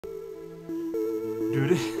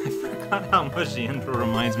Dude, I forgot how much the intro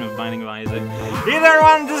reminds me of Binding of Isaac. Hey there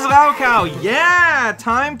everyone, this is raocow! Yeah!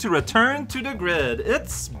 Time to return to the grid.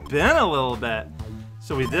 It's been a little bit.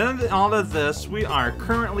 So we did all of this. We are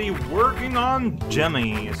currently working on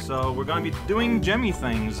Jemmy. So we're going to be doing Jemmy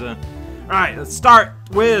things. Alright, let's start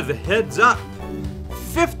with heads up.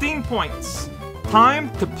 15 points. Time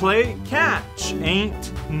to play catch.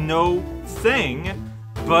 Ain't no thing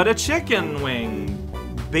but a chicken wing.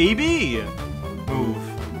 Baby! Move.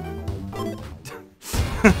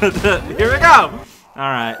 Here we go!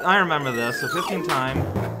 Alright, I remember this. So 15 time.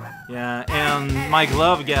 Yeah, and my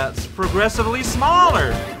glove gets progressively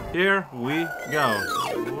smaller. Here we go.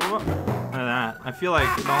 Look at that. I feel like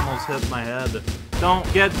it almost hit my head. Don't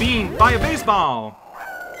get beamed by a baseball!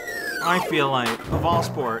 I feel like, of all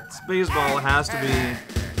sports, baseball has to be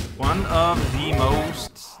one of the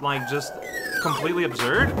most, like, just completely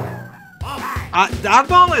absurd. That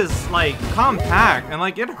ball is, like, compact, and,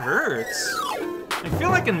 like, it hurts. I feel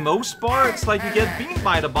like in most sports, like, you get beamed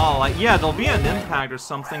by the ball. Like, yeah, there'll be an impact or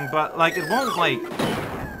something, but, like, it won't, like...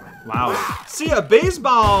 Wow. See, a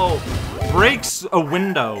baseball breaks a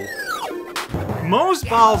window. Most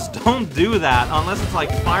balls don't do that, unless it's,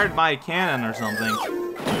 like, fired by a cannon or something.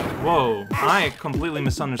 Whoa, I completely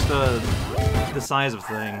misunderstood the size of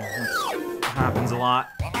thing. That happens a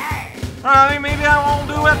lot. Alright, maybe I won't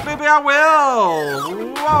do it, maybe I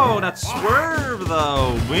will! Whoa, that swerve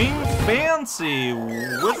though! Wing fancy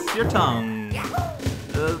with your tongue.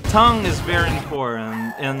 The tongue is very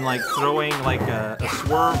important in like throwing like a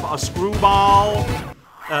swerve, a screwball,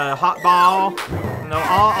 a hot ball, you know,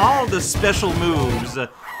 all the special moves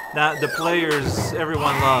that the players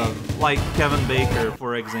everyone love, like Kevin Baker,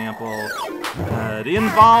 for example. They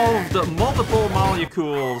involved multiple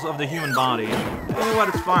molecules of the human body. You know what,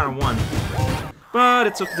 it's fine, one. But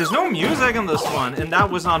it's okay. There's no music in this one, and that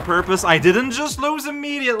was on purpose. I didn't just lose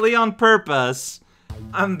immediately on purpose.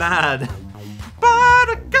 I'm bad. But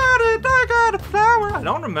I got a flower. I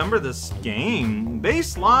don't remember this game.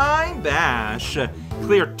 Baseline bash.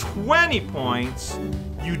 Clear 20 points.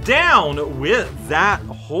 You down with that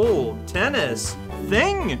whole tennis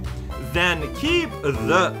thing. Then keep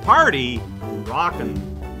the party rocking.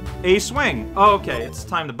 A swing. Oh, okay, it's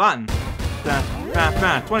time to button.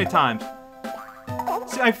 20 times.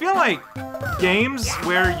 See, I feel like games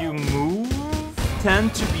where you move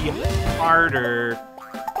tend to be harder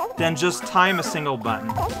than just time a single button.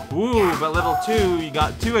 Ooh, but level 2, you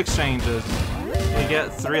got 2 exchanges. You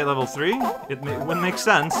get 3 at level 3? It would make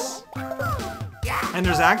sense. And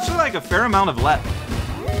there's actually like a fair amount of left.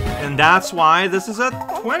 And that's why this is a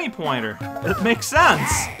 20-pointer. It makes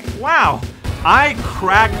sense. Wow. I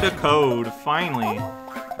cracked the code, finally.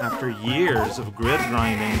 After years of grid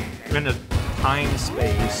grinding in a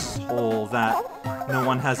time-space hole that no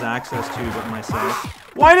one has access to but myself.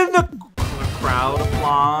 Why did the crowd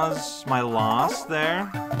applause my loss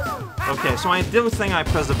there? Okay, so I did the thing, I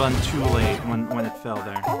pressed the button too late when it fell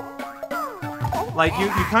there. Like, you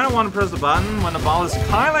kind of want to press the button when the ball is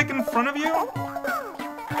kind of like in front of you.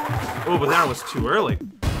 Oh, but that was too early.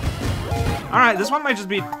 Alright, this one might just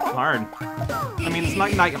be hard. I mean, it's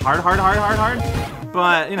not like hard.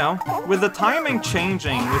 But, you know, with the timing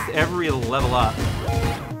changing with every level up.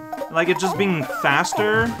 Like it just being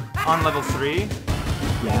faster on level 3.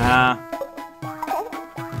 Yeah.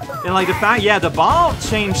 And like the fact, yeah, the ball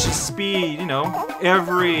changes speed, you know,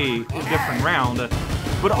 every different round.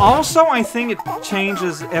 But also, I think it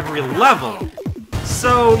changes every level.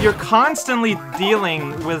 So you're constantly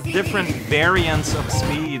dealing with different variants of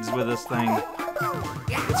speeds with this thing.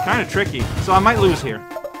 It's kind of tricky, so I might lose here.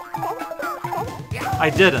 I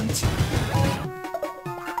didn't.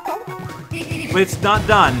 But it's not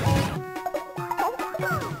done.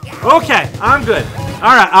 Okay, I'm good.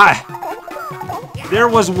 Alright, there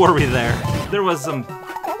was worry there. There was some...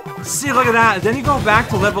 See, look at that. Then you go back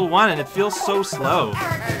to level 1 and it feels so slow.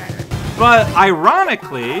 But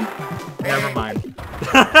ironically... Never mind.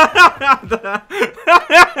 I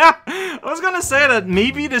was gonna say that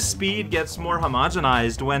maybe the speed gets more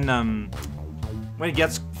homogenized when it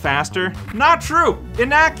gets faster. Not true!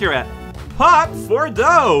 Inaccurate! Putt for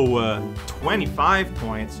dough! 25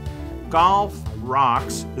 points. Golf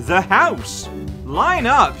rocks the house. Line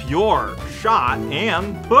up your shot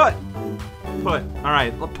and putt. Putt.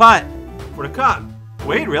 Alright, putt. For the cup.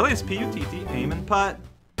 Wait, really? It's P-U-T-T. Aim and putt.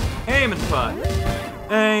 Aim and putt.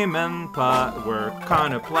 Aim and putt. We're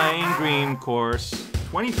kind of playing green course.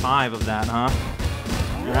 25 of that, huh?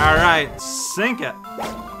 Alright, sink it.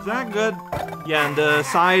 Is that good? Yeah, and the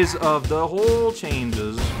size of the hole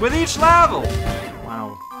changes with each level.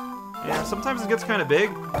 Wow. Yeah, sometimes it gets kind of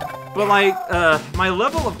big, but like, my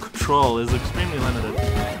level of control is extremely limited.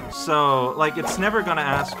 So, like, it's never gonna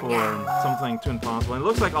ask for something too impossible. And it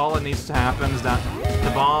looks like all it needs to happen is that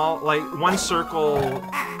the ball, like, one circle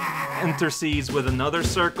intercedes with another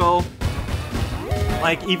circle.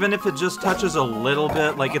 Like, even if it just touches a little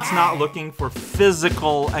bit, like, it's not looking for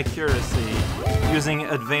physical accuracy using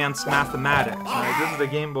advanced mathematics, right? This is the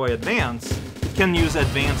Game Boy Advance. It can use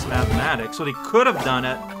advanced mathematics, so they could have done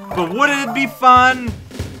it. But would it be fun?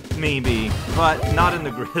 Maybe, but not in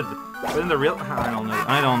the Grid. But in the real, I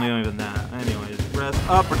don't know even that. Anyways, press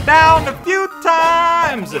up or down a few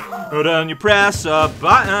times, or then you press a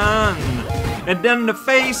button, and then the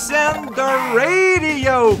face in the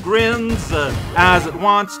radio grins as it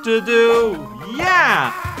wants to do.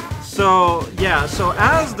 Yeah. So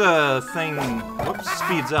as the thing,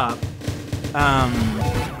 speeds up,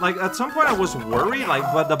 like at some point I was worried, like,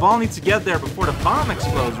 but the ball needs to get there before the bomb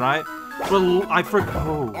explodes, right? But I forgot.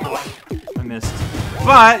 Oh, I missed.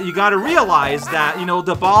 But you gotta realize that, you know,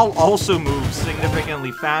 the ball also moves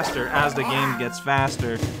significantly faster as the game gets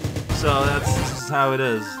faster. So that's just how it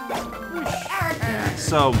is. Yeah,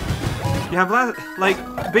 so you have like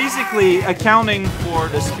basically accounting for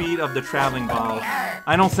the speed of the traveling ball.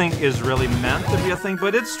 I don't think is really meant to be a thing,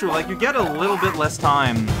 but it's true. Like, you get a little bit less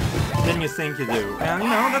time than you think you do, and you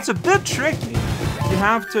know that's a bit tricky. You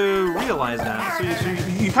have to realize that. So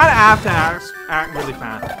you kind of have to act really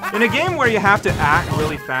fast. In a game where you have to act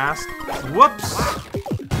really fast, whoops!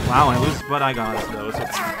 Wow, I lose, but I got it though, so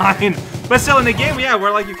it's fine. But still, in a game, yeah,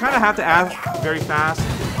 where like you kind of have to act very fast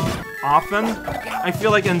often. I feel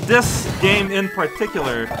like in this game in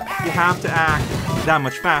particular, you have to act that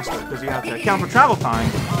much faster because you have to account for travel time,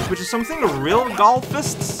 which is something the real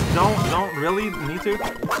golfists don't really need to.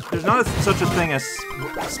 There's not such a thing as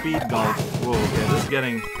speed golf. Whoa, okay, this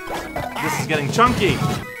is getting chunky.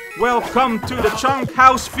 Welcome to the Chunk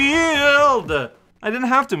House Field. I didn't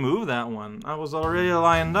have to move that one. I was already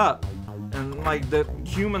lined up. And like the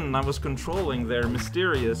human I was controlling there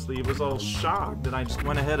mysteriously was all shocked that I just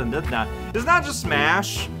went ahead and did that. It's not just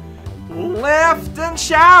smash, lift and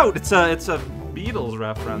shout. It's a Beatles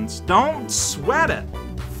reference. Don't sweat it.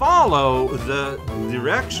 Follow the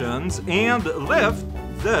directions and lift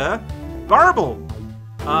the garble.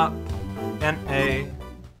 Up and A.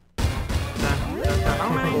 How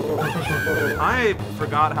many? I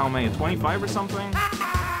forgot how many. 25 or something?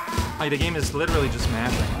 Like, the game is literally just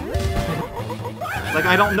mashing. Like,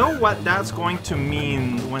 I don't know what that's going to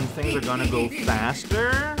mean when things are gonna go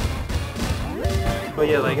faster. But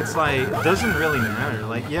yeah, like, it's like, it doesn't really matter.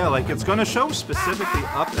 Like, yeah, like, it's gonna show specifically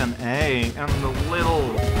up and A and the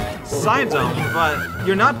little side zone, but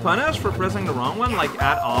you're not punished for pressing the wrong one, like,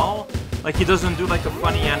 at all. Like, he doesn't do, like, a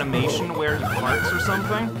funny animation where he farts or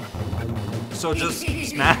something. So just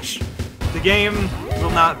smash. The game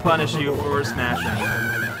will not punish you for smashing.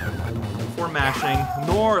 For mashing,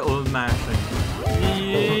 nor mashing.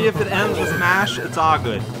 If it ends with mash, it's all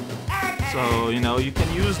good. So, you know, you can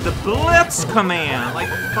use the blitz command, like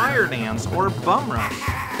fire dance or bum rush.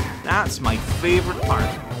 That's my favorite part.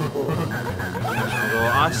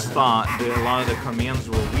 Although I thought that a lot of the commands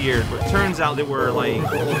were weird, but it turns out they were like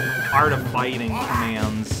art of fighting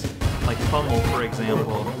commands, like pummel, for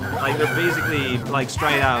example. Like, they're basically like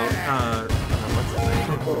straight out. What's his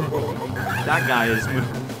name? That guy is.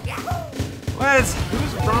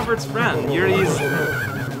 Who's Robert's friend? Yuri's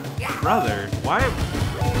brother. Why?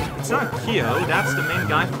 It's not Kyo. That's the main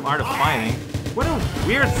guy from Art of Fighting. What a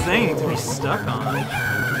weird thing to be stuck on.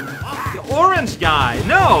 The orange guy.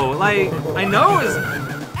 No, like, I know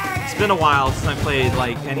it's been a while since I played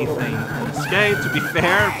like anything in Escape, to be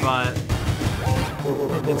fair, but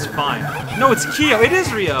it's fine. No, it's Kyo. It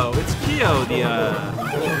is Ryo. It's Kyo, the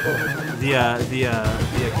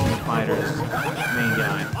King of Fighters main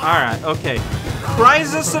guy. Alright, okay.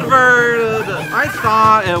 Crisis averted! I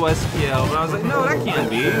thought it was Kyo, but I was like, no, that can't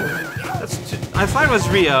be. I thought it was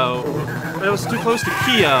Ryo, but it was too close to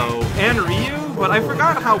Kyo and Ryu, but I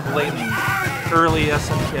forgot how blatant early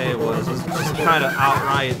SNK was. It was just kind of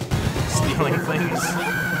outright stealing things.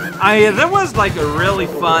 There was like a really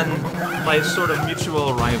fun, like, sort of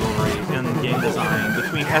mutual rivalry in game design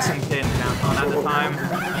between SNK and Capcom at the time.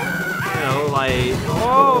 You know, like,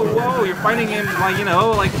 whoa, your fighting games, like, you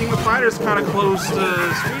know, like King of Fighters kind of close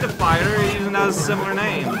to Street of Fighter, even has a similar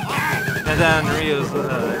name. And then Ryu's,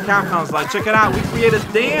 Capcom's like, check it out, we created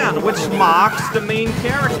Dan, which mocks the main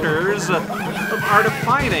characters of Art of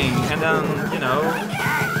Fighting. And then, you know,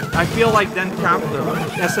 I feel like then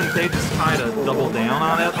SNK just kind of doubled down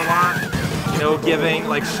on it a lot. You know, giving,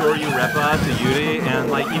 like, Shoryu Reppa to Yuri,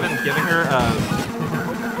 and, like, even giving her, a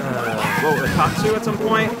Tatsu at some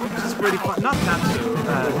point, which is pretty fun. Not Tatsu.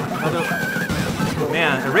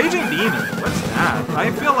 Man, a Raging Demon. What's that?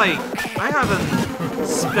 I feel like I haven't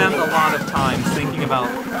spent a lot of time thinking about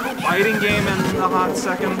fighting game in a hot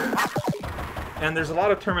second. And there's a lot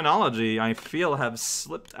of terminology I feel have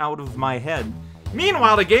slipped out of my head.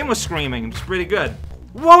 Meanwhile, the game was screaming. It's pretty good.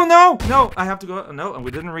 Whoa, no! No, I have to go. No,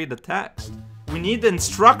 we didn't read the text. We need the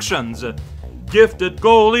instructions. Gifted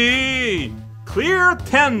goalie! Clear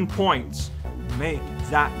 10 points. Make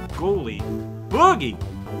that goalie boogie.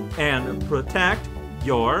 And protect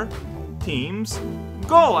your team's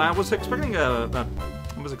goal. I was expecting a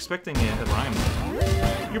rhyme.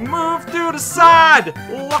 You move to the side.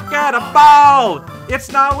 Look at a ball.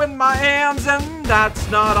 It's now in my hands, and that's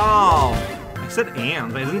not all. I said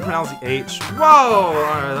and. I didn't pronounce the H. Whoa!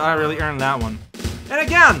 I really earned that one. And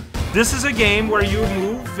again, this is a game where you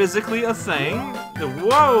move physically a thing.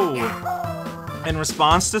 Whoa! In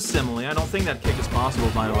response to simile. I don't think that kick is possible,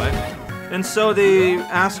 by the way. And so they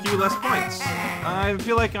ask you less points. I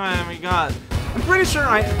feel like I'm pretty sure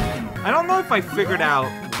I don't know if I figured out.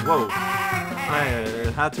 Whoa!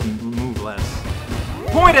 I had to move less.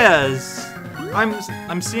 Point is,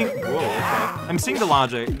 I'm seeing. Whoa! Okay. I'm seeing the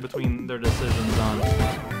logic between their decisions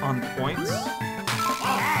on points.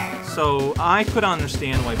 So I could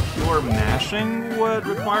understand why pure mashing would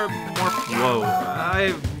require more. Whoa!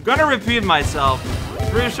 I'm gonna repeat myself.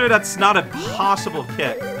 Pretty sure that's not a possible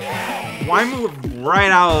kick. Why move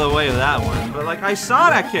right out of the way of that one? But like I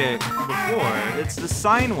saw that kick before. It's the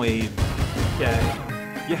sine wave kick.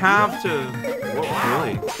 You have to. Whoa,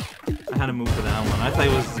 really? I had to move for that one. I thought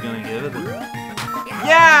he was gonna give it.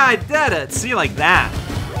 Yeah, I did it. See, like that.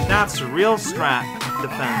 That's real strat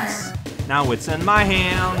defense. Now it's in my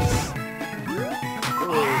hands.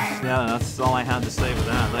 Yeah, that's all I had to say for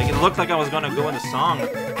that. Like, it looked like I was gonna go into song.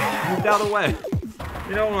 Moved out of the way.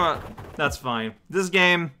 You know what? That's fine. This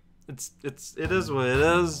game, it is what it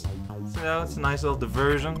is. You know, it's a nice little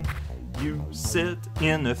diversion. You sit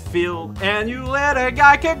in the field and you let a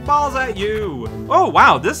guy kick balls at you. Oh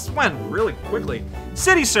wow, this went really quickly.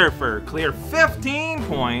 City Surfer, clear 15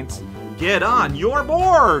 points. Get on your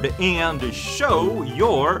board and show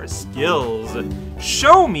your skills.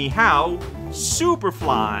 Show me how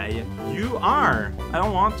Superfly you are. I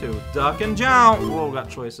don't want to. Duck and jump. Whoa, got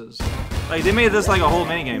choices. Like, they made this like a whole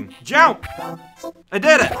minigame. Jump! I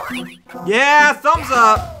did it! Yeah, thumbs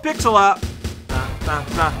up! Pixel up!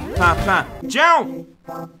 Jump!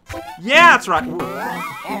 Yeah, that's right!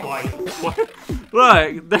 What?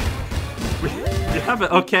 Look, we have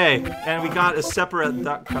it. Okay, and we got a separate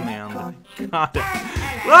duck command. Got it.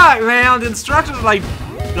 Look, man, the instructions are like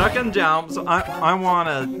duck and jump, so I want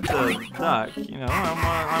to duck, you know?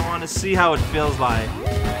 I want to see how it feels like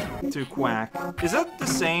to quack. Is it the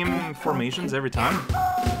same formations every time?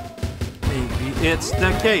 Maybe it's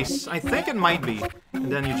the case. I think it might be.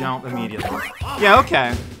 And then you jump immediately. Yeah,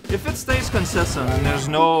 okay. If it stays consistent and there's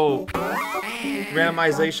no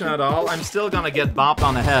randomization at all, I'm still gonna get bopped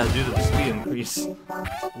on the head due to the speed increase.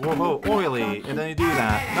 Whoa, oily. And then you do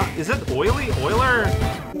that. No, is it oily? Oiler?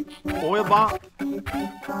 Oil bop?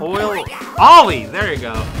 Oil? Ollie! There you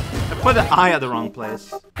go. I put the I at the wrong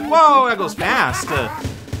place. Whoa, that goes fast.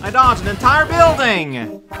 I dodged an entire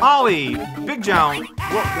building! Ollie! Big jump!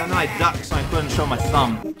 Whoa, then I ducked so I couldn't show my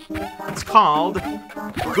thumb. It's called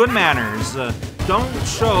good manners. Don't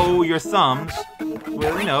show your thumbs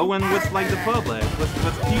with, you know, with like the public, with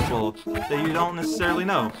people that you don't necessarily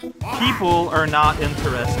know. People are not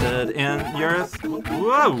interested in your in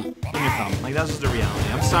your thumb. Like, that's just the reality.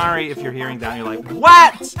 I'm sorry if you're hearing that and you're like,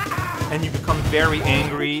 what? And you become very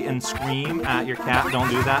angry and scream at your cat. Don't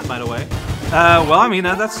do that, by the way. Well, I mean,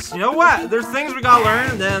 that's, you know what? There's things we gotta learn,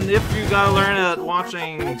 and then if you gotta learn it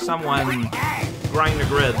watching someone grind the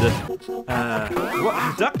grid. What?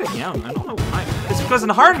 I ducked again. I don't know why. It's because in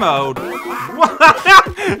hard mode.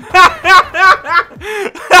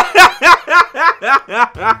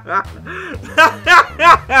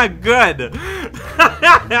 Good.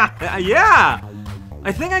 Yeah.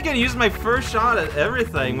 I think I can use my first shot at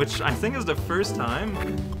everything, which I think is the first time.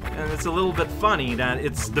 And it's a little bit funny that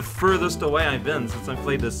it's the furthest away I've been since I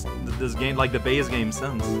played this game, like the base game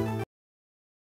since.